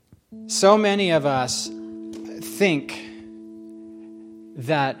So many of us think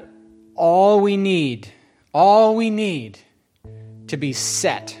that all we need to be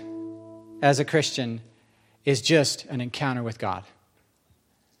set as a Christian is just an encounter with God.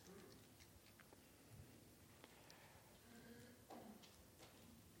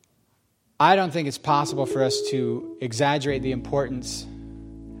 I don't think it's possible for us to exaggerate the importance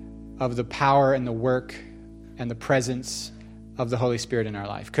of the power and the work and the presence of the Holy Spirit in our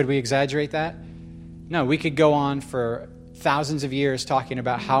life. Could we exaggerate that? No, we could go on for thousands of years talking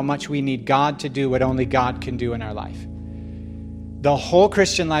about how much we need God to do what only God can do in our life. The whole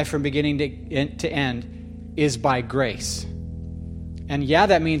Christian life from beginning to end is by grace. And yeah,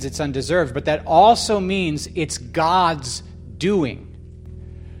 that means it's undeserved, but that also means it's God's doing.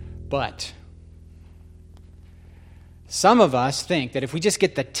 But some of us think that if we just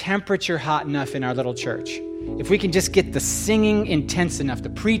get the temperature hot enough in our little church, if we can just get the singing intense enough, the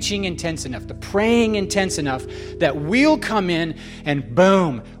preaching intense enough, the praying intense enough, that we'll come in and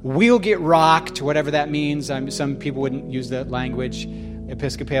boom, we'll get rocked, whatever that means. Some people wouldn't use that language.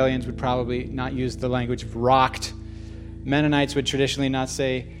 Episcopalians would probably not use the language of rocked. Mennonites would traditionally not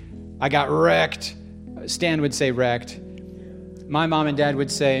say, I got wrecked. Stan would say wrecked. My mom and dad would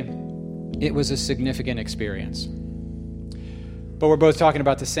say, it was a significant experience. But we're both talking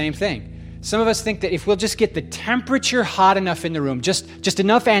about the same thing. Some of us think that if we'll just get the temperature hot enough in the room, just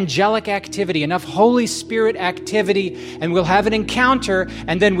enough angelic activity, enough Holy Spirit activity, and we'll have an encounter,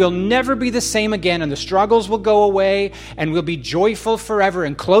 and then we'll never be the same again, and the struggles will go away, and we'll be joyful forever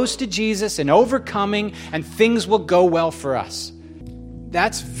and close to Jesus and overcoming, and things will go well for us.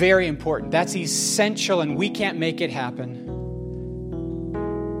 That's very important. That's essential, and we can't make it happen.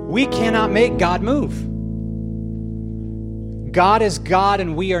 We cannot make God move. God is God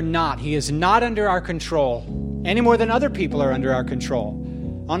and we are not. He is not under our control any more than other people are under our control.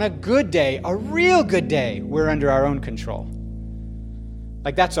 On a good day, a real good day, we're under our own control.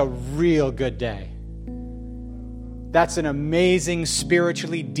 Like that's a real good day. That's an amazing,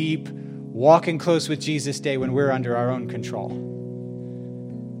 spiritually deep, walking close with Jesus day when we're under our own control.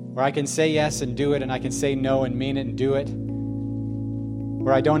 Where I can say yes and do it, and I can say no and mean it and do it.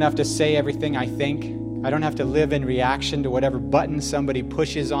 Where I don't have to say everything I think. I don't have to live in reaction to whatever button somebody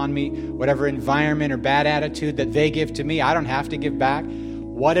pushes on me, whatever environment or bad attitude that they give to me. I don't have to give back.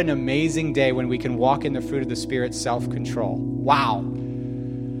 What an amazing day when we can walk in the fruit of the Spirit, self-control. Wow.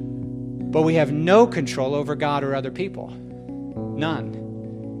 But we have no control over God or other people. None.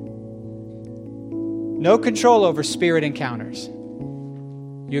 No control over spirit encounters.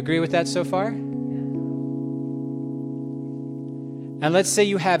 You agree with that so far? And let's say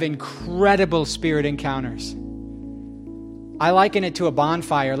you have incredible spirit encounters. I liken it to a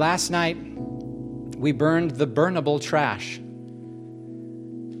bonfire. Last night, we burned the burnable trash,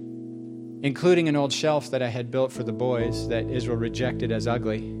 including an old shelf that I had built for the boys that Israel rejected as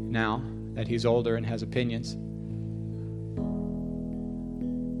ugly now that he's older and has opinions.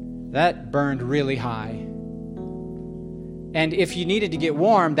 That burned really high. And if you needed to get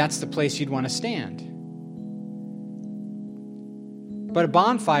warm, that's the place you'd want to stand. But a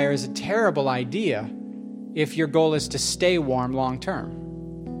bonfire is a terrible idea if your goal is to stay warm long term.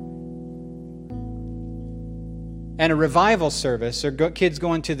 And a revival service or kids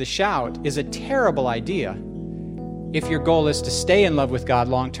going to the shout is a terrible idea if your goal is to stay in love with God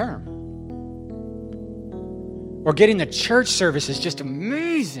long term. Or getting the church service is just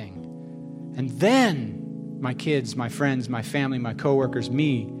amazing. And then my kids, my friends, my family, my coworkers,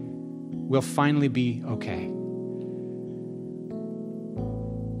 me will finally be okay.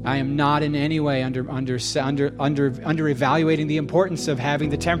 I am not in any way under evaluating the importance of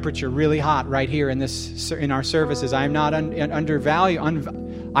having the temperature really hot right here in our services. I am not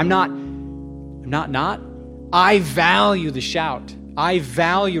I value the shout. I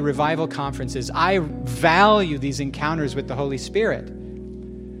value revival conferences. I value these encounters with the Holy Spirit.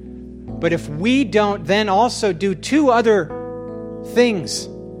 But if we don't then also do two other things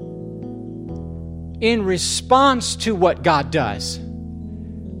in response to what God does,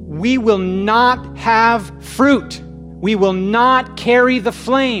 we will not have fruit. We will not carry the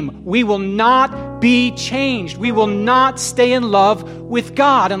flame. We will not be changed. We will not stay in love with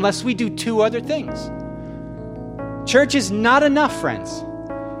God unless we do two other things. Church is not enough, friends.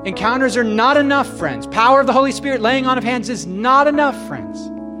 Encounters are not enough, friends. Power of the Holy Spirit, laying on of hands is not enough, friends.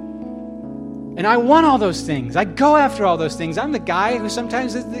 And I want all those things. I go after all those things. I'm the guy who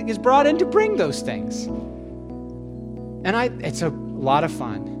sometimes is brought in to bring those things. And it's a lot of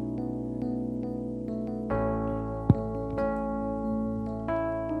fun.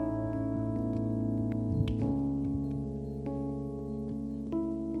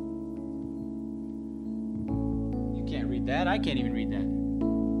 read that. I can't even read that.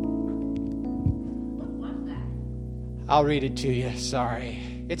 I'll read it to you.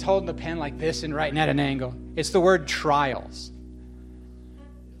 Sorry. It's holding the pen like this and writing at an angle. It's the word trials.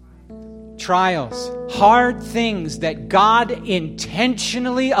 Trials. Hard things that God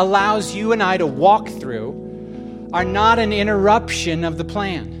intentionally allows you and I to walk through are not an interruption of the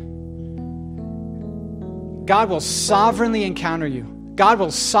plan. God will sovereignly encounter you. God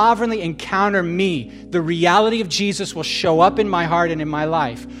will sovereignly encounter me. The reality of Jesus will show up in my heart and in my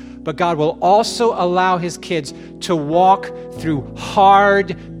life. But God will also allow His kids to walk through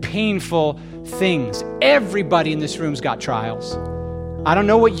hard, painful things. Everybody in this room's got trials. I don't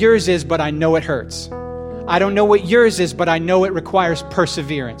know what yours is, but I know it hurts. I don't know what yours is, but I know it requires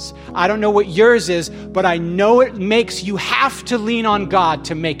perseverance. I don't know what yours is, but I know it makes you have to lean on God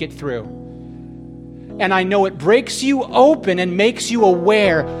to make it through. And I know it breaks you open and makes you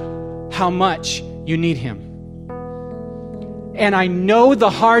aware how much you need Him. And I know the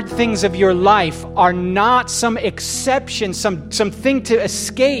hard things of your life are not some exception, something to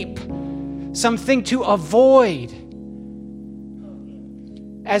escape, something to avoid.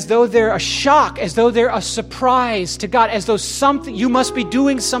 As though they're a shock, as though they're a surprise to God, as though you must be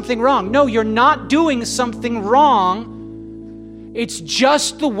doing something wrong. No, you're not doing something wrong. It's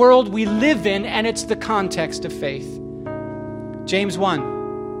just the world we live in, and it's the context of faith. James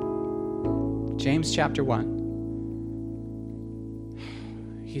 1. James chapter 1.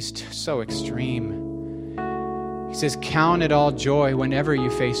 He's so extreme. He says, count it all joy whenever you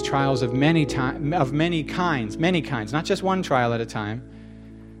face trials of many kinds, not just one trial at a time.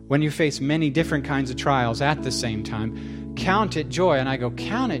 When you face many different kinds of trials at the same time, count it joy. And I go,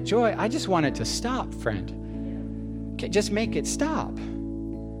 count it joy? I just want it to stop, friend. Just make it stop.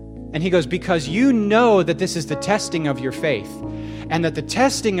 And he goes, because you know that this is the testing of your faith, and that the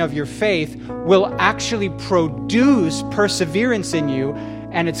testing of your faith will actually produce perseverance in you,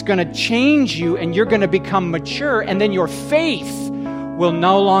 and it's going to change you, and you're going to become mature, and then your faith will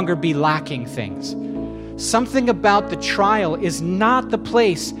no longer be lacking things. Something about the trial is not the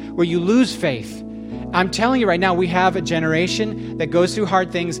place where you lose faith. I'm telling you right now, we have a generation that goes through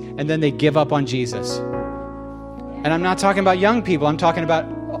hard things and then they give up on Jesus. And I'm not talking about young people. I'm talking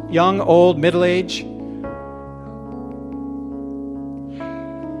about young, old, middle-age.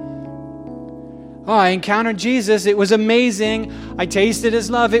 Oh, I encountered Jesus. It was amazing. I tasted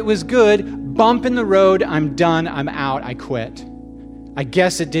His love. It was good. Bump in the road. I'm done. I'm out. I quit. I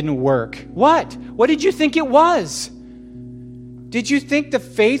guess it didn't work. What? What did you think it was? Did you think the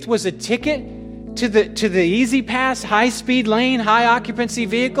faith was a ticket to the easy pass, high-speed lane, high-occupancy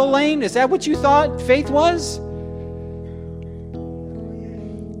vehicle lane? Is that what you thought faith was?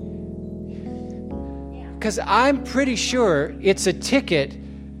 Because I'm pretty sure it's a ticket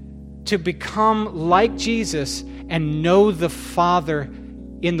to become like Jesus and know the Father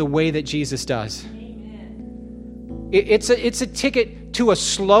in the way that Jesus does. It's a ticket to a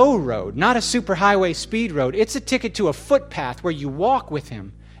slow road, not a superhighway speed road. It's a ticket to a footpath where you walk with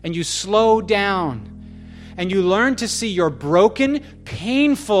Him and you slow down and you learn to see your broken,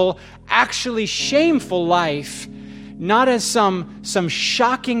 painful, actually shameful life not as some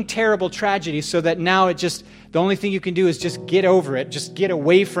shocking, terrible tragedy so that now the only thing you can do is just get over it, just get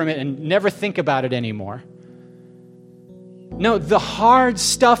away from it and never think about it anymore. No, the hard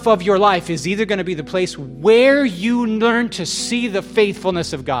stuff of your life is either going to be the place where you learn to see the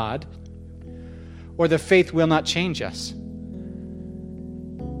faithfulness of God, or the faith will not change us.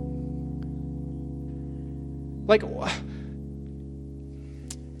 Like,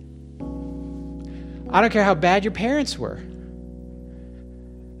 I don't care how bad your parents were.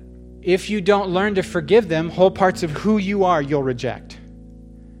 If you don't learn to forgive them, whole parts of who you are, you'll reject.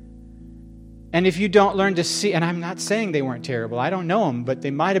 And if you don't learn to see, and I'm not saying they weren't terrible, I don't know them, but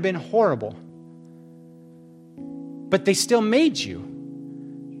they might have been horrible. But they still made you.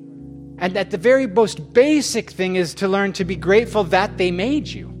 And at the very most basic thing is to learn to be grateful that they made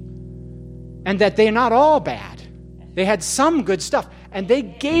you. And that they're not all bad. They had some good stuff. And they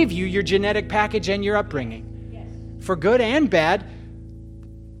gave you your genetic package and your upbringing. For good and bad.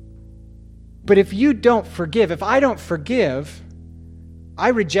 But if you don't forgive, if I don't forgive, I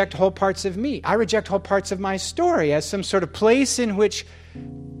reject whole parts of me. I reject whole parts of my story as some sort of place in which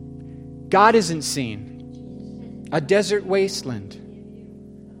God isn't seen. A desert wasteland.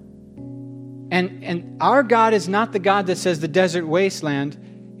 And our God is not the God that says the desert wasteland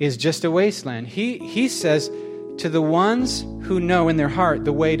is just a wasteland. He says to the ones who know in their heart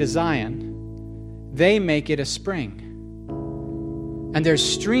the way to Zion, they make it a spring. And there's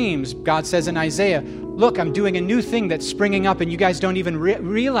streams, God says in Isaiah, look, I'm doing a new thing that's springing up and you guys don't even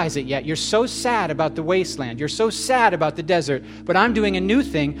realize it yet. You're so sad about the wasteland. You're so sad about the desert. But I'm doing a new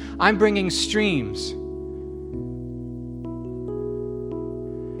thing. I'm bringing streams.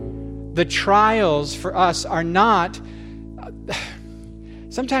 The trials for us are not...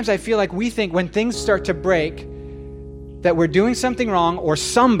 Sometimes I feel like we think when things start to break that we're doing something wrong or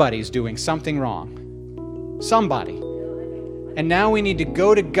somebody's doing something wrong. Somebody. And now we need to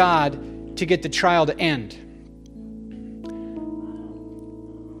go to God to get the trial to end.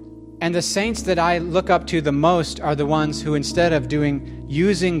 And the saints that I look up to the most are the ones who, instead of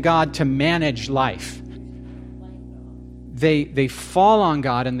using God to manage life, they fall on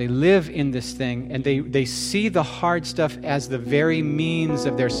God and they live in this thing, and they see the hard stuff as the very means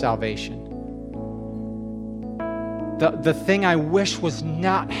of their salvation. The thing I wish was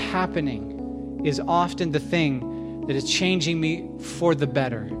not happening is often the thing that is changing me for the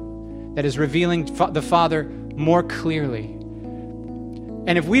better, that is revealing the Father more clearly.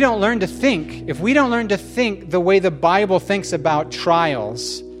 And if we don't learn to think the way the Bible thinks about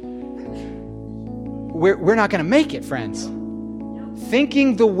trials, we're not going to make it, friends.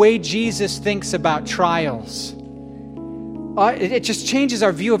 Thinking the way Jesus thinks about trials, it just changes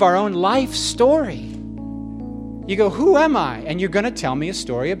our view of our own life story. You go, who am I? And you're going to tell me a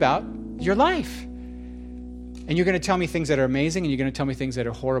story about your life. And you're going to tell me things that are amazing, and you're going to tell me things that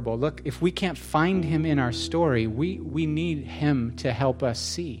are horrible. Look, if we can't find him in our story, we need him to help us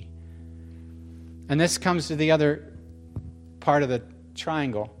see. And this comes to the other part of the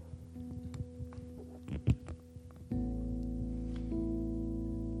triangle.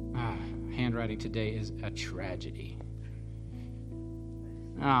 Handwriting today is a tragedy.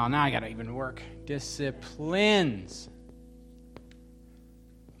 Oh, now I got to even work. Disciplines.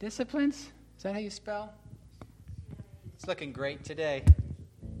 Disciplines? Is that how you spell? It's looking great today.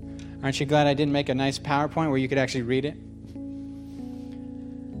 Aren't you glad I didn't make a nice PowerPoint where you could actually read it?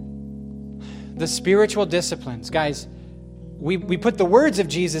 The spiritual disciplines. Guys, we put the words of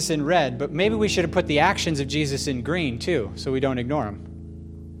Jesus in red, but maybe we should have put the actions of Jesus in green too, so we don't ignore them.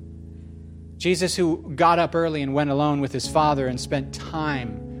 Jesus, who got up early and went alone with his Father and spent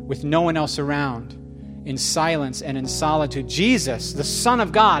time with no one else around, in silence and in solitude. Jesus, the Son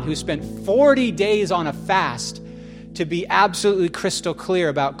of God, who spent 40 days on a fast to be absolutely crystal clear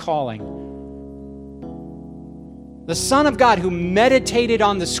about calling. The Son of God, who meditated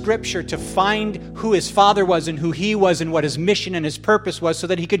on the Scripture to find who his Father was and who he was and what his mission and his purpose was, so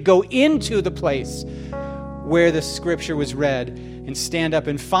that he could go into the place where the Scripture was read and stand up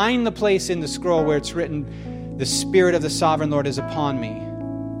and find the place in the scroll where it's written, "The Spirit of the Sovereign Lord is upon me,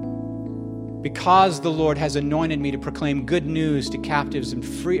 because the Lord has anointed me to proclaim good news to captives and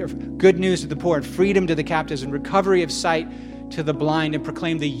good news to the poor, and freedom to the captives, and recovery of sight to the blind, and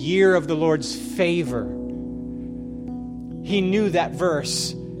proclaim the year of the Lord's favor." He knew that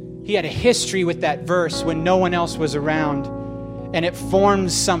verse. He had a history with that verse when no one else was around, and it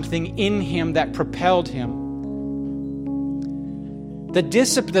formed something in him that propelled him.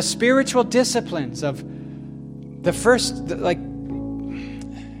 The spiritual disciplines of the first,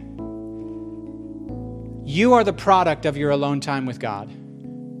 you are the product of your alone time with God.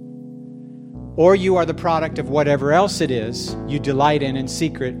 Or you are the product of whatever else it is you delight in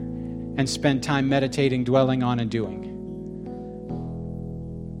secret and spend time meditating, dwelling on, and doing.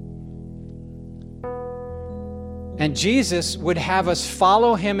 And Jesus would have us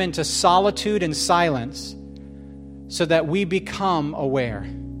follow him into solitude and silence so that we become aware.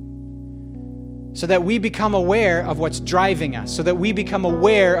 So that we become aware of what's driving us. So that we become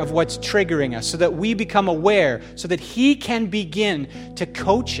aware of what's triggering us. So that we become aware, so that he can begin to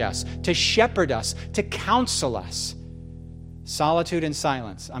coach us, to shepherd us, to counsel us. Solitude and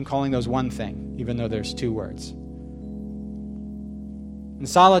silence. I'm calling those one thing, even though there's two words. And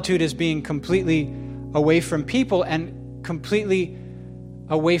solitude is being completely away from people and completely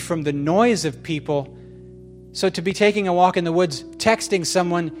away from the noise of people. So to be taking a walk in the woods, texting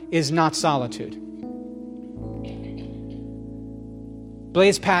someone is not solitude.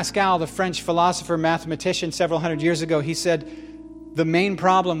 Blaise Pascal, the French philosopher, mathematician, several hundred years ago, he said, the main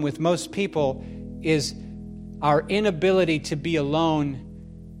problem with most people is our inability to be alone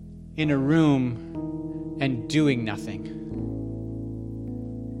in a room and doing nothing.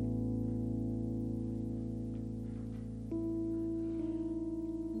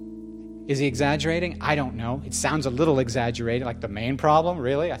 Is he exaggerating? I don't know. It sounds a little exaggerated, like the main problem,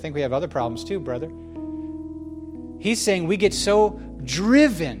 really? I think we have other problems too, brother. He's saying we get so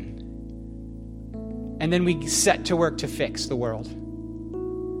driven and then we set to work to fix the world.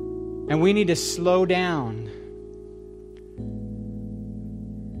 And we need to slow down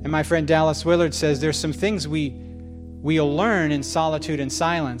And my friend Dallas Willard says there's some things we'll learn in solitude and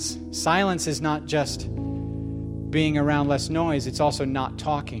silence. Silence is not just being around less noise, it's also not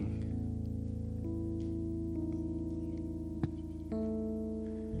talking.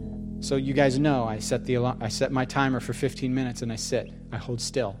 So you guys know, I set my timer for 15 minutes and I sit. I hold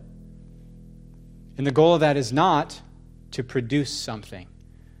still. And the goal of that is not to produce something.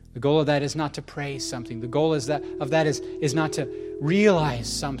 The goal of that is not to praise something. The goal is not to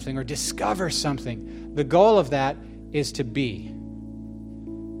realize something or discover something. The goal of that is to be.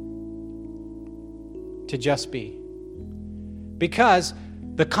 To just be. Because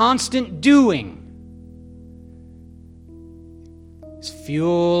the constant doing is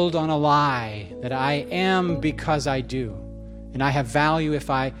fueled on a lie that I am because I do, and I have value if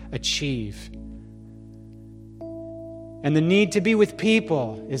I achieve. And the need to be with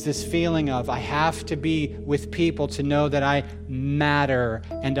people is this feeling of I have to be with people to know that I matter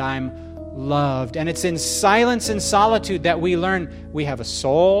and I'm loved. And it's in silence and solitude that we learn we have a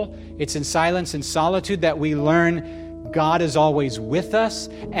soul. It's in silence and solitude that we learn God is always with us.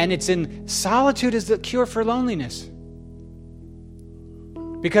 And it's in solitude is the cure for loneliness.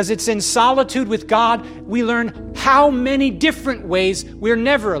 Because it's in solitude with God we learn how many different ways we're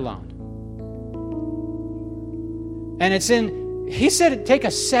never alone. And he said, take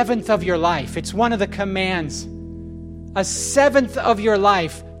 1/7 of your life. It's one of the commands. 1/7 of your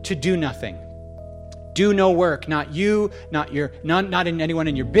life to do nothing. Do no work. Not you, not anyone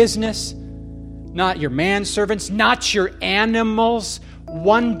in your business, not your manservants, not your animals.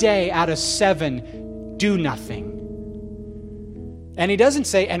 1 day out of 7, do nothing. And he doesn't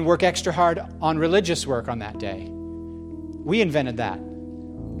say, and work extra hard on religious work on that day. We invented that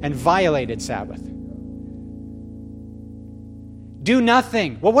and violated Sabbath. Do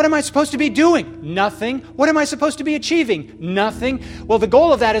nothing. Well, what am I supposed to be doing? Nothing. What am I supposed to be achieving? Nothing. Well, the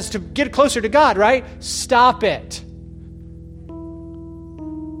goal of that is to get closer to God, right? Stop it.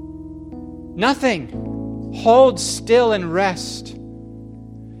 Nothing. Hold still and rest.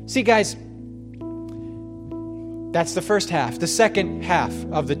 See, guys, that's the first half. The second half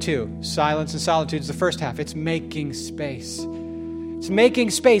of the two, silence and solitude, is the first half. It's making space. It's making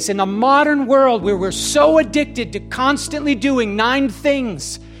space in a modern world where we're so addicted to constantly doing 9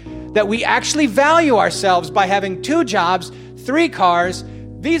 things that we actually value ourselves by having 2 jobs, 3 cars,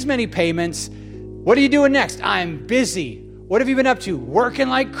 these many payments. What are you doing next? I'm busy. What have you been up to? Working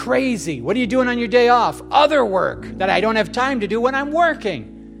like crazy. What are you doing on your day off? Other work that I don't have time to do when I'm working.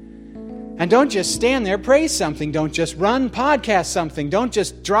 And don't just stand there, praise something. Don't just run, podcast something. Don't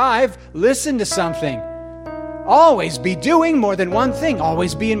just drive, listen to something. Always be doing more than one thing.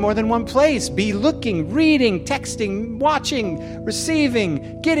 Always be in more than one place. Be looking, reading, texting, watching,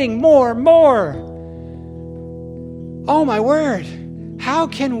 receiving, getting more. Oh my word. How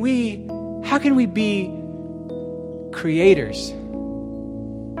can we be creators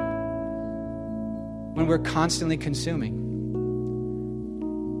when we're constantly consuming?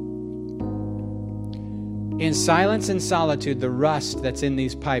 In silence and solitude, the rust that's in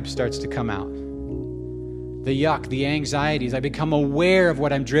these pipes starts to come out. The yuck, the anxieties. I become aware of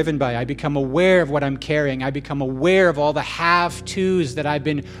what I'm driven by. I become aware of what I'm carrying. I become aware of all the have-tos that I've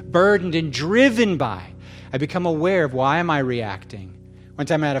been burdened and driven by. I become aware of why am I reacting. One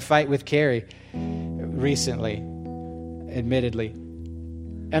time I had a fight with Carrie recently, admittedly.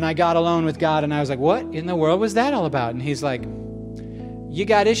 And I got alone with God and I was like, what in the world was that all about? And he's like, you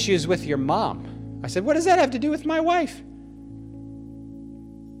got issues with your mom. I said, what does that have to do with my wife?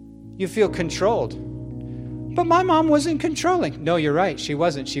 You feel controlled. But my mom wasn't controlling. No, you're right. She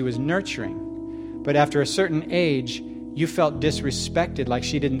wasn't. She was nurturing. But after a certain age, you felt disrespected, like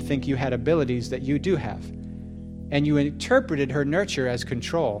she didn't think you had abilities that you do have. And you interpreted her nurture as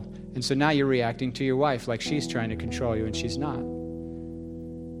control. And so now you're reacting to your wife like she's trying to control you and she's not.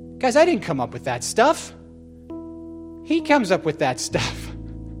 Guys, I didn't come up with that stuff. He comes up with that stuff.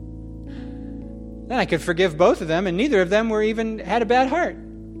 Then I could forgive both of them, and neither of them had a bad heart.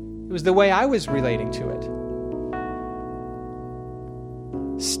 It was the way I was relating to it.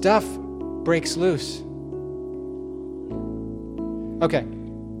 Stuff breaks loose. Okay.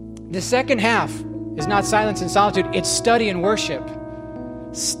 The second half is not silence and solitude. It's study and worship.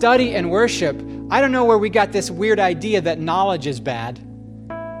 Study and worship. I don't know where we got this weird idea that knowledge is bad.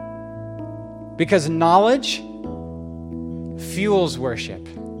 Because knowledge fuels worship.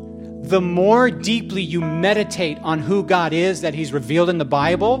 The more deeply you meditate on who God is that He's revealed in the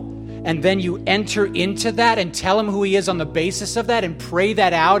Bible, and then you enter into that and tell Him who He is on the basis of that and pray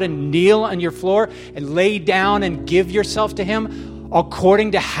that out and kneel on your floor and lay down and give yourself to Him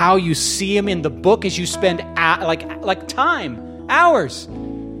according to how you see Him in the book as you spend like time, hours.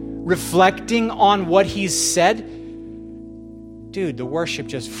 reflecting on what he's said, dude, the worship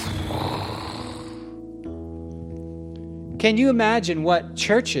just... Can you imagine what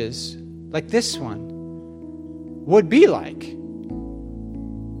churches like this one would be like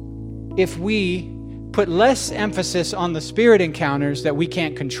if we put less emphasis on the spirit encounters that we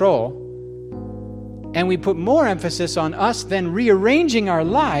can't control, and we put more emphasis on us then rearranging our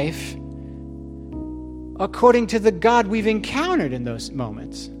life according to the God we've encountered in those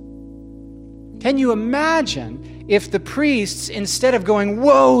moments? Can you imagine if the priests, instead of going,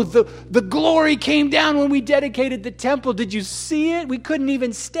 whoa, the glory came down when we dedicated the temple. Did you see it? We couldn't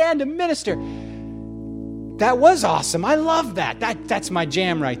even stand to minister. That was awesome. I love that. That's my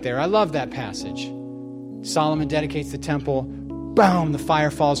jam right there. I love that passage. Solomon dedicates the temple. Boom, the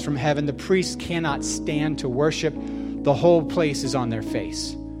fire falls from heaven. The priests cannot stand to worship. The whole place is on their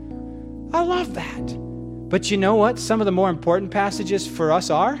face. I love that. But you know what? Some of the more important passages for us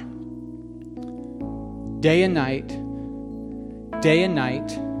are day and night, day and night,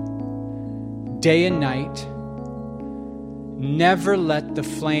 day and night. Never let the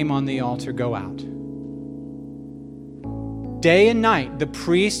flame on the altar go out. Day and night, the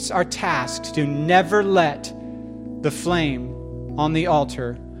priests are tasked to never let the flame on the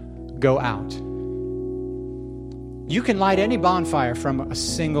altar go out. You can light any bonfire from a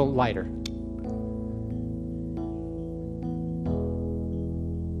single lighter.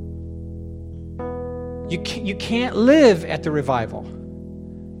 You can't live at the revival.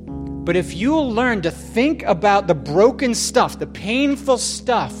 But if you'll learn to think about the broken stuff, the painful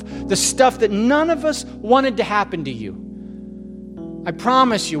stuff, the stuff that none of us wanted to happen to you, I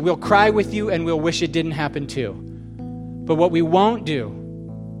promise you, we'll cry with you and we'll wish it didn't happen too. But what we won't do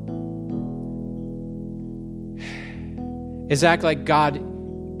is act like God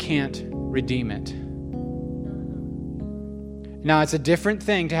can't redeem it. Now, it's a different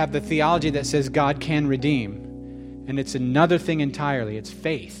thing to have the theology that says God can redeem, and it's another thing entirely. It's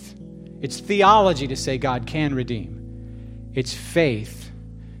faith. It's theology to say God can redeem. It's faith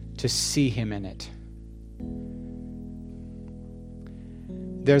to see him in it.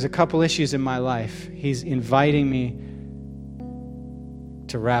 There's a couple issues in my life. He's inviting me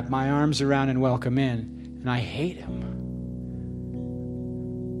to wrap my arms around and welcome in, and I hate him.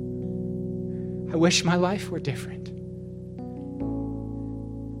 I wish my life were different.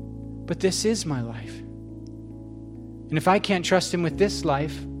 But this is my life. And if I can't trust him with this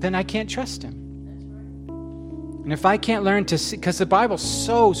life, then I can't trust him. And if I can't learn to see, because the Bible's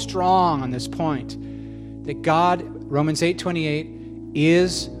so strong on this point, that God, Romans 8:28,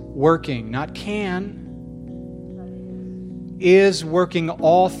 is working, not can, is working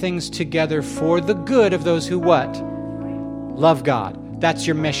all things together for the good of those who what? Love God. That's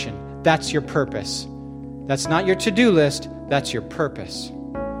your mission. That's your purpose. That's not your to-do list. That's your purpose.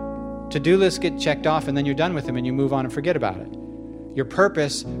 To-do lists get checked off and then you're done with them and you move on and forget about it. Your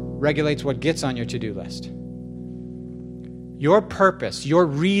purpose regulates what gets on your to-do list. Your purpose, your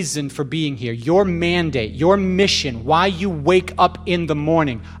reason for being here, your mandate, your mission, why you wake up in the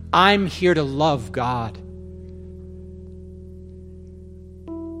morning. I'm here to love God.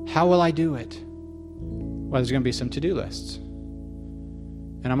 How will I do it? Well, there's going to be some to-do lists.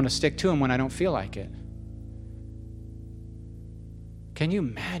 And I'm going to stick to them when I don't feel like it. Can you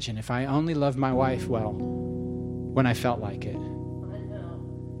imagine if I only loved my wife well when I felt like it?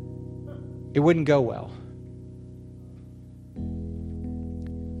 It wouldn't go well.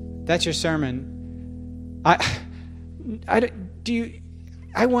 That's your sermon. I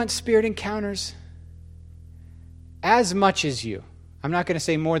want spirit encounters as much as you. I'm not going to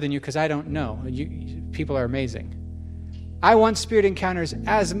say more than you because I don't know. People are amazing. I want spirit encounters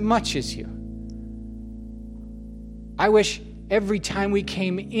as much as you. I wish every time we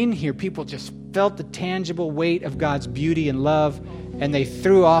came in here, people just felt the tangible weight of God's beauty and love, and they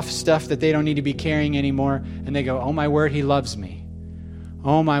threw off stuff that they don't need to be carrying anymore, and they go, oh my word, he loves me.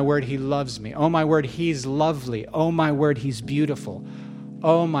 Oh my word, he loves me. Oh my word, he's lovely. Oh my word, he's beautiful.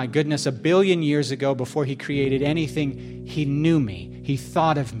 Oh my goodness, 1 billion years ago, before he created anything, he knew me. He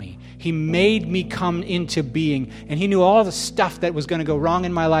thought of me. He made me come into being, and he knew all the stuff that was going to go wrong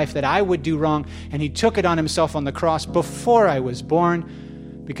in my life, that I would do wrong, and he took it on himself on the cross before I was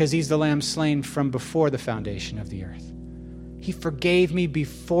born, because he's the lamb slain from before the foundation of the earth. He forgave me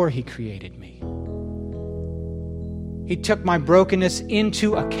before he created me. He took my brokenness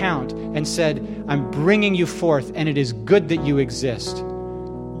into account and said, I'm bringing you forth, and it is good that you exist.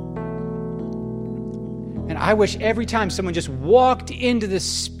 And I wish every time someone just walked into this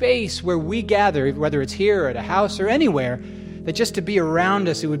space where we gather, whether it's here or at a house or anywhere, that just to be around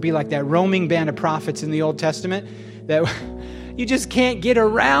us, it would be like that roaming band of prophets in the Old Testament that You just can't get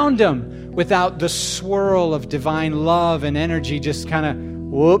around them without the swirl of divine love and energy just kind of,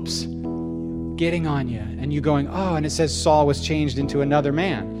 whoops, getting on you. And you going, oh, and it says Saul was changed into another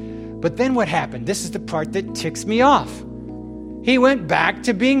man. But then what happened? This is the part that ticks me off. He went back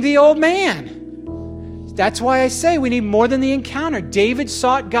to being the old man. That's why I say we need more than the encounter. David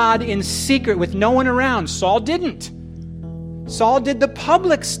sought God in secret with no one around. Saul didn't. Saul did the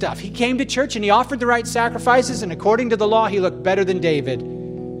public stuff. He came to church and he offered the right sacrifices, and according to the law, he looked better than David.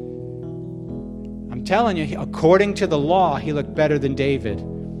 I'm telling you, according to the law, he looked better than David.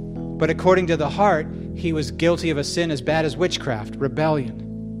 But according to the heart, he was guilty of a sin as bad as witchcraft, rebellion.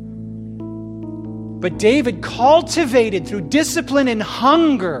 But David cultivated through discipline and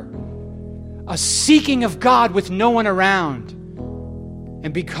hunger a seeking of God with no one around.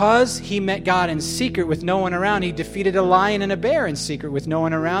 And because he met God in secret with no one around, he defeated a lion and a bear in secret with no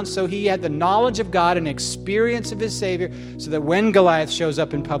one around. So he had the knowledge of God and experience of his Savior, so that when Goliath shows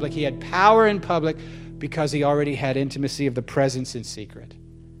up in public, he had power in public because he already had intimacy of the presence in secret.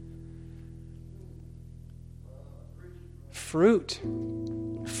 Fruit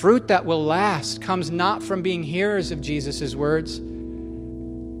that will last comes not from being hearers of Jesus' words.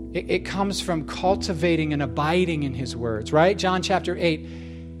 It comes from cultivating and abiding in his words, right? John chapter 8.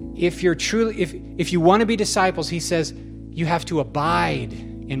 If you want to be disciples, he says, you have to abide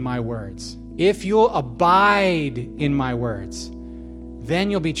in my words. If you'll abide in my words, then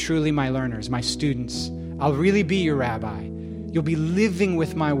you'll be truly my learners, my students. I'll really be your rabbi. You'll be living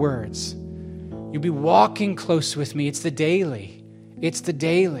with my words. You'll be walking close with me. It's the daily. It's the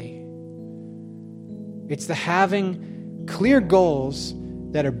daily. It's the having clear goals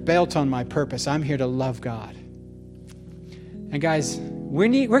that are built on my purpose. I'm here to love God. And guys, we're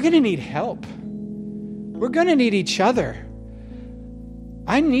going to need help. We're going to need each other.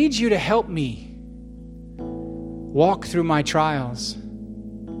 I need you to help me walk through my trials,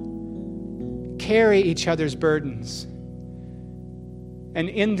 carry each other's burdens, and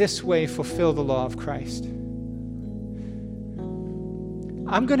in this way fulfill the law of Christ.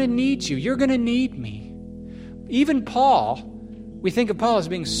 I'm going to need you. You're going to need me. Even Paul, we think of Paul as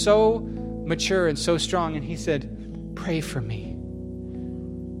being so mature and so strong, and he said, pray for me.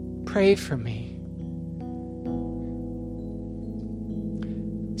 Pray for me.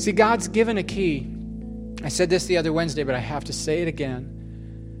 See, God's given a key. I said this the other Wednesday, but I have to say it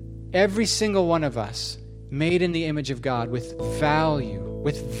again. Every single one of us, made in the image of God with value.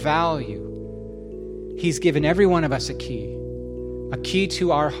 He's given every one of us a key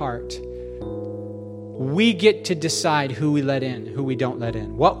to our heart. We get to decide who we let in, who we don't let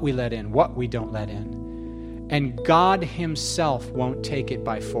in, what we let in, what we don't let in. And God himself won't take it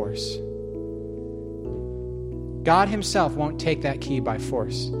by force. God himself won't take that key by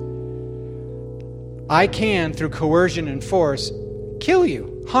force. I can, through coercion and force, kill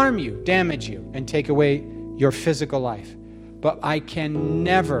you, harm you, damage you, and take away your physical life. But I can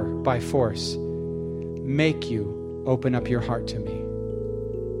never, by force, make you open up your heart to me.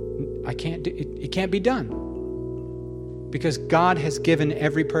 I can't do it. It can't be done. Because God has given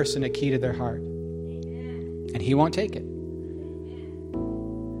every person a key to their heart. And he won't take it.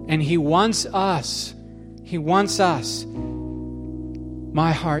 And he wants us. He wants us.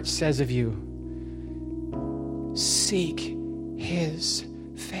 My heart says of you, seek his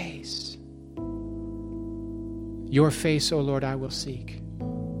face. Your face, O Lord, I will seek.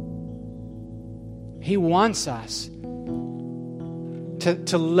 He wants us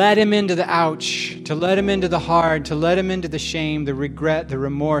to let him into the ouch, to let him into the hard, to let him into the shame, the regret, the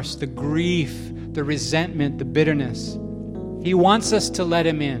remorse, the grief, the resentment, the bitterness. He wants us to let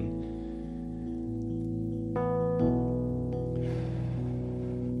him in.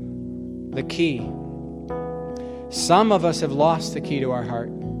 The key. Some of us have lost the key to our heart.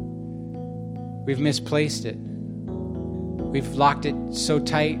 We've misplaced it. We've locked it so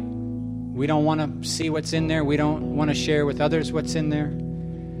tight. We don't want to see what's in there. We don't want to share with others what's in there.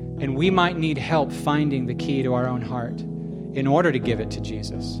 And we might need help finding the key to our own heart in order to give it to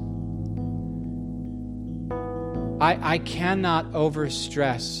Jesus. I cannot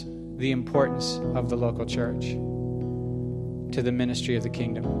overstress the importance of the local church to the ministry of the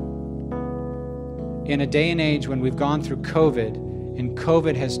kingdom. In a day and age when we've gone through COVID, and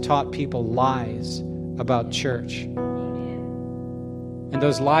COVID has taught people lies about church, and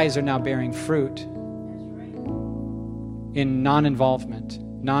those lies are now bearing fruit in non-involvement,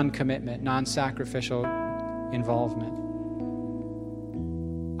 non-commitment, non-sacrificial involvement.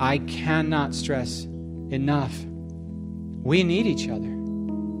 I cannot stress enough, we need each other.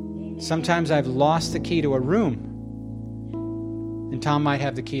 Sometimes I've lost the key to a room, and Tom might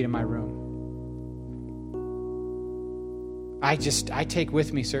have the key to my room. I take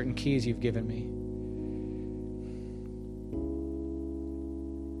with me certain keys you've given me.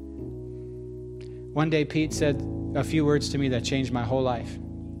 One day Pete said a few words to me that changed my whole life.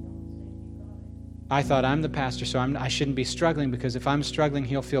 I thought, I'm the pastor, so I shouldn't be struggling, because if I'm struggling,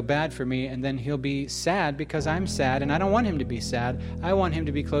 he'll feel bad for me, and then he'll be sad because I'm sad, and I don't want him to be sad. I want him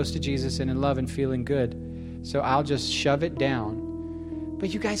to be close to Jesus and in love and feeling good. So I'll just shove it down.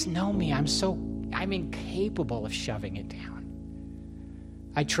 But you guys know me. I'm incapable of shoving it down.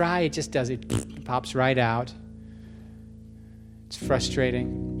 I try, it just does. It pops right out. It's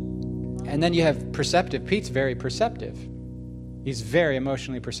frustrating. And then you have perceptive. Pete's very perceptive. He's very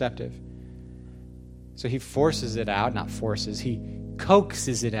emotionally perceptive. So he forces it out, not forces, he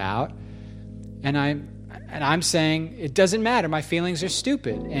coaxes it out. And I'm saying, it doesn't matter, my feelings are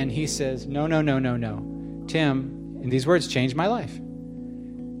stupid. And he says, no. Tim, and these words changed my life.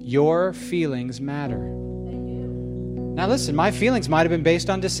 Your feelings matter. Now listen, my feelings might have been based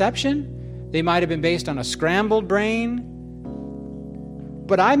on deception. They might have been based on a scrambled brain.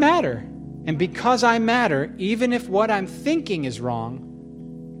 But I matter. And because I matter, even if what I'm thinking is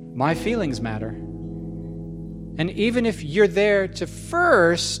wrong, my feelings matter. And even if you're there to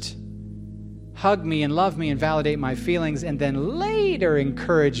first hug me and love me and validate my feelings and then later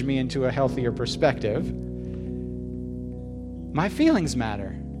encourage me into a healthier perspective, my feelings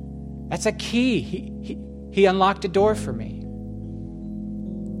matter. That's a key. He unlocked a door for me.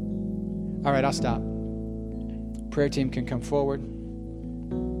 All right, I'll stop. Prayer team can come forward.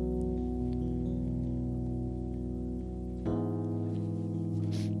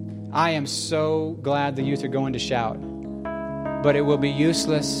 I am so glad the youth are going to shout, but it will be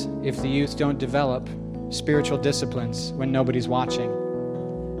useless if the youth don't develop spiritual disciplines when nobody's watching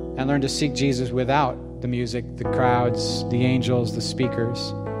and learn to seek Jesus without the music, the crowds, the angels, the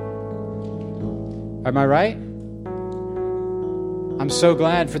speakers. Am I right? I'm so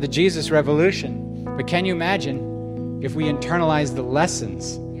glad for the Jesus revolution, but can you imagine if we internalize the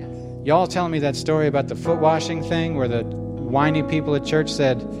lessons? Yes. Y'all telling me that story about the foot washing thing where the whiny people at church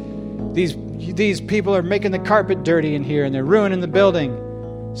said, These people are making the carpet dirty in here and they're ruining the building.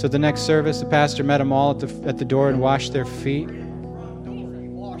 So the next service, the pastor met them all at the door and washed their feet.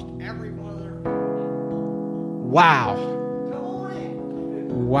 Wow.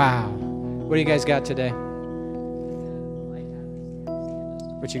 What do you guys got today?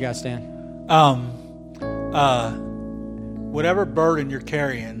 What you got, Stan? Whatever burden you're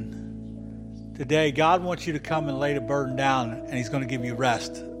carrying, today God wants you to come and lay the burden down, and He's going to give you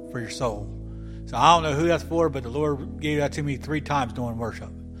rest for your soul. So I don't know who that's for, but the Lord gave that to me 3 times during worship.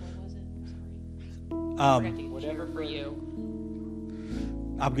 Whatever for you.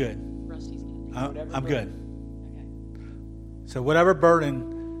 I'm good. Rusty's good. I'm good. Okay. So whatever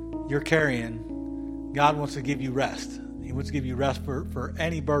burden you're carrying, God wants to give you rest. He wants to give you rest for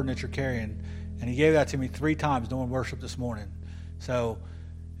any burden that you're carrying. And He gave that to me 3 times during worship this morning. So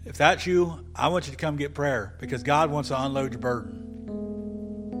if that's you, I want you to come get prayer, because God wants to unload your burden.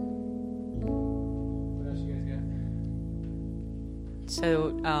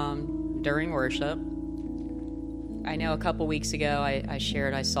 So during worship, I know a couple weeks ago I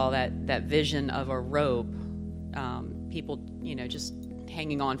shared I saw that vision of a rope, people, just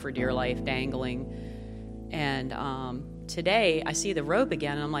hanging on for dear life, dangling. And today I see the rope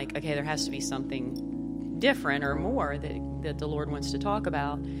again, and I'm like, okay, there has to be something different or more that the Lord wants to talk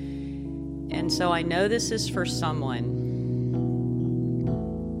about. And so I know this is for someone.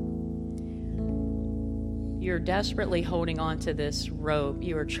 You're desperately holding on to this rope.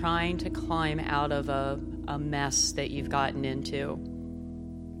 You are trying to climb out of a mess that you've gotten into.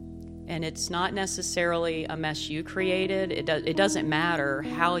 And it's not necessarily a mess you created. It doesn't matter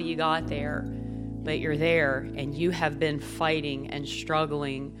how you got there, but you're there, and you have been fighting and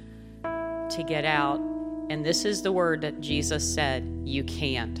struggling to get out. And this is the word that Jesus said, you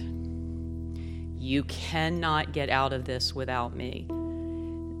can't. You cannot get out of this without me.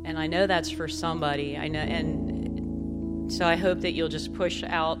 And I know that's for somebody. I know, and so I hope that you'll just push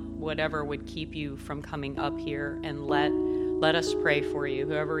out whatever would keep you from coming up here, and let us pray for you,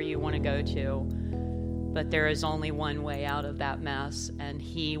 whoever you want to go to. But there is only one way out of that mess, and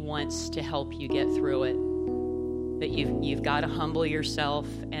He wants to help you get through it. But you've got to humble yourself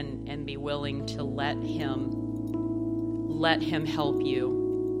and be willing to let Him help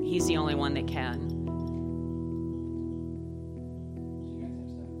you. He's the only one that can.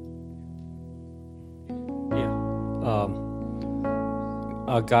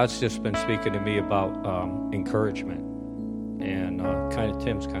 God's just been speaking to me about encouragement, and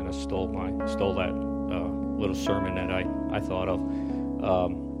Tim's kind of stole that little sermon that I thought of.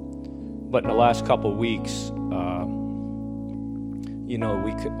 But in the last couple of weeks,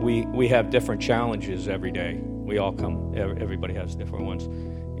 we have different challenges every day. We all come. Everybody has different ones,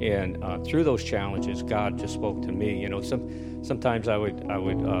 and through those challenges, God just spoke to me. Sometimes I would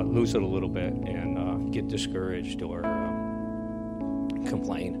lose it a little bit and get discouraged or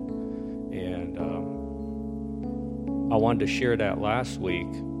complain, and I wanted to share that last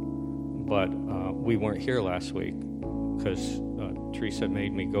week, but we weren't here last week because Teresa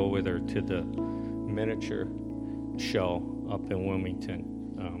made me go with her to the miniature show up in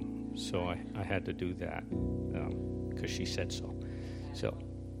Wilmington, so I had to do that because she said so. So,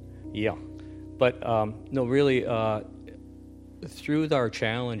 yeah. But, no, really, through our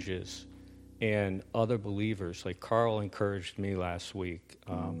challenges and other believers, like Carl encouraged me last week,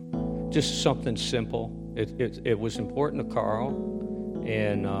 just something simple. It was important to Carl,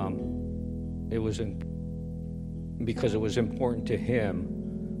 and it was because it was important to him.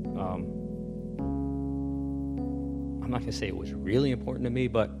 I'm not going to say it was really important to me,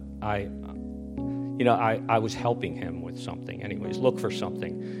 but I was helping him with something. Anyways, look for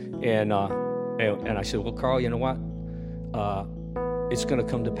something, and I said, well, Carl, you know what? It's going to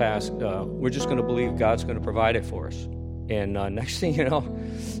come to pass. We're just going to believe God's going to provide it for us. And next thing you know,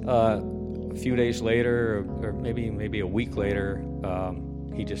 a few days later, or maybe a week later,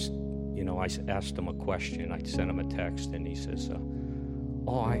 he just, I asked him a question. I sent him a text, and he says,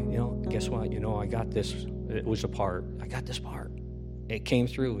 guess what? I got this. It was a part. I got this part. It came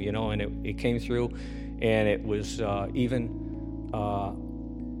through, and it came through, and it was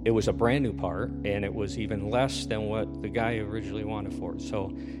it was a brand new part, and it was even less than what the guy originally wanted for it.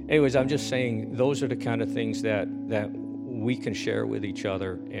 So, anyways, I'm just saying those are the kind of things that we can share with each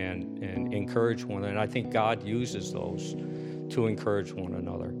other and encourage one another. And I think God uses those to encourage one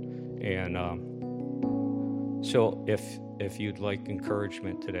another. And so if you'd like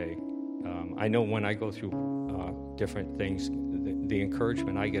encouragement today, I know when I go through different things, the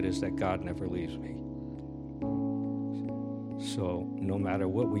encouragement I get is that God never leaves me. So no matter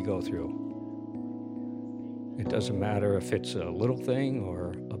what we go through, it doesn't matter if it's a little thing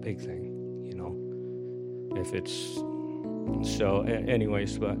or a big thing, if it's so.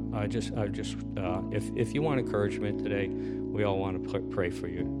 Anyways, but I just if you want encouragement today, we all want to pray for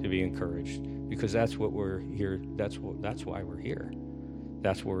you to be encouraged, because that's what we're here. That's why we're here.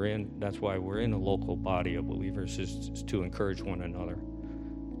 That's why we're in a local body of believers, is to encourage one another,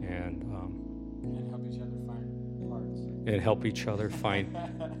 and help each other find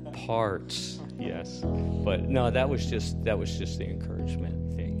parts. Yes, but no, that was just the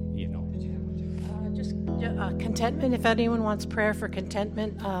encouragement thing, Contentment. If anyone wants prayer for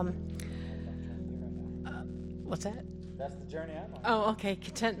contentment, what's that? That's the journey I'm on. Oh, okay,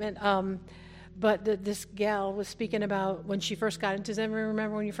 contentment. But this gal was speaking about when she first got into. Does anyone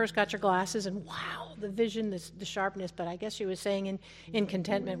remember when you first got your glasses and wow, the vision, the sharpness? But I guess she was saying in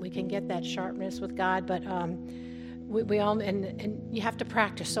contentment we can get that sharpness with God. But we all and you have to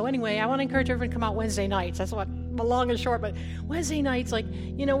practice. So anyway, I want to encourage everyone to come out Wednesday nights. That's what long and short. But Wednesday nights,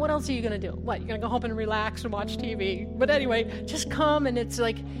 what else are you going to do? What, you're going to go home and relax and watch TV? But anyway, just come, and it's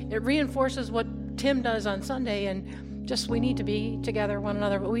like it reinforces what Tim does on Sunday, and just we need to be together one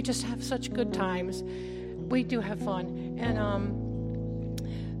another. But we just have such good times. We do have fun, and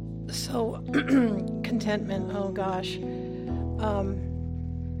so contentment. Oh gosh,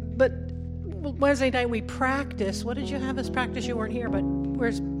 but Wednesday night we practice. What did you have us practice? You weren't here, but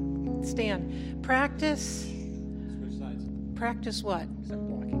where's Stan? Practice. Practice what?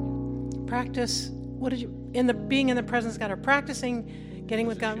 Practice. What did you being in the presence of God, or practicing getting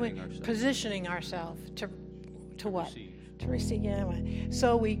with God, positioning ourselves to what? Receive. To receive. Yeah.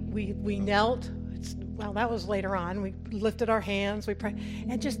 So we knelt. Well, that was later on. We lifted our hands. We prayed,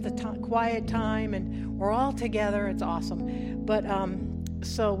 and just the quiet time, and we're all together. It's awesome. But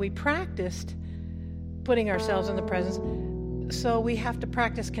so we practiced putting ourselves in the presence. So we have to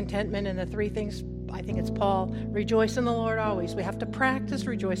practice contentment, and the three things. I think it's Paul. Rejoice in the Lord always. We have to practice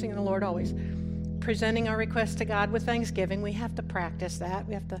rejoicing in the Lord always. Presenting our requests to God with thanksgiving. We have to practice that.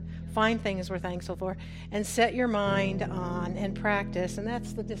 We have to find things we're thankful for. And set your mind on and practice. And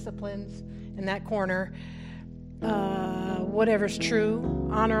that's the disciplines in that corner. Whatever's true,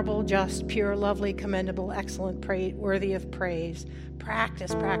 honorable, just, pure, lovely, commendable, excellent, worthy of praise.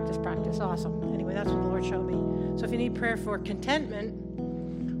 Practice, practice, practice. Awesome. Anyway, that's what the Lord showed me. So if you need prayer for contentment,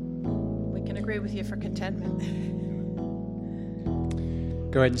 we can agree with you for contentment.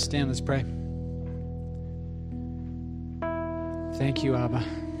 Go ahead and stand. Let's pray. Thank you, Abba.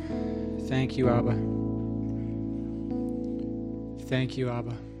 Thank you, Abba. Thank you,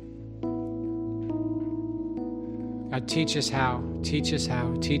 Abba. God, teach us how. Teach us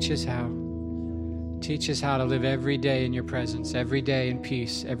how. Teach us how. Teach us how to live every day in your presence, every day in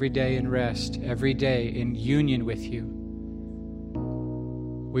peace, every day in rest, every day in union with you.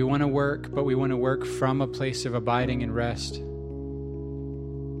 We want to work, but we want to work from a place of abiding and rest.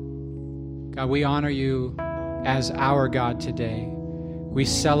 God, we honor you as our God today. We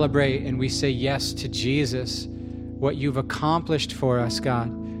celebrate and we say yes to Jesus, what you've accomplished for us, God.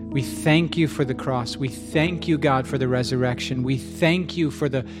 We thank you for the cross. We thank you, God, for the resurrection. We thank you for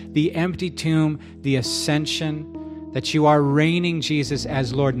the empty tomb, the ascension, that you are reigning, Jesus,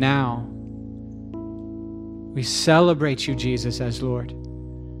 as Lord now. We celebrate you, Jesus, as Lord.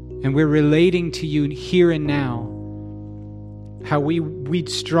 And we're relating to you here and now, how we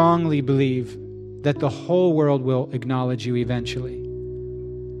strongly believe that the whole world will acknowledge you eventually.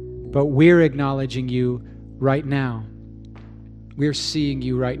 But we're acknowledging you right now. We're seeing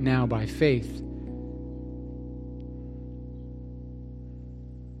you right now by faith.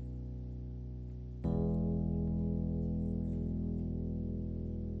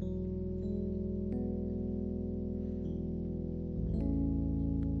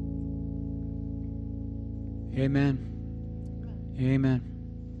 Amen. Amen.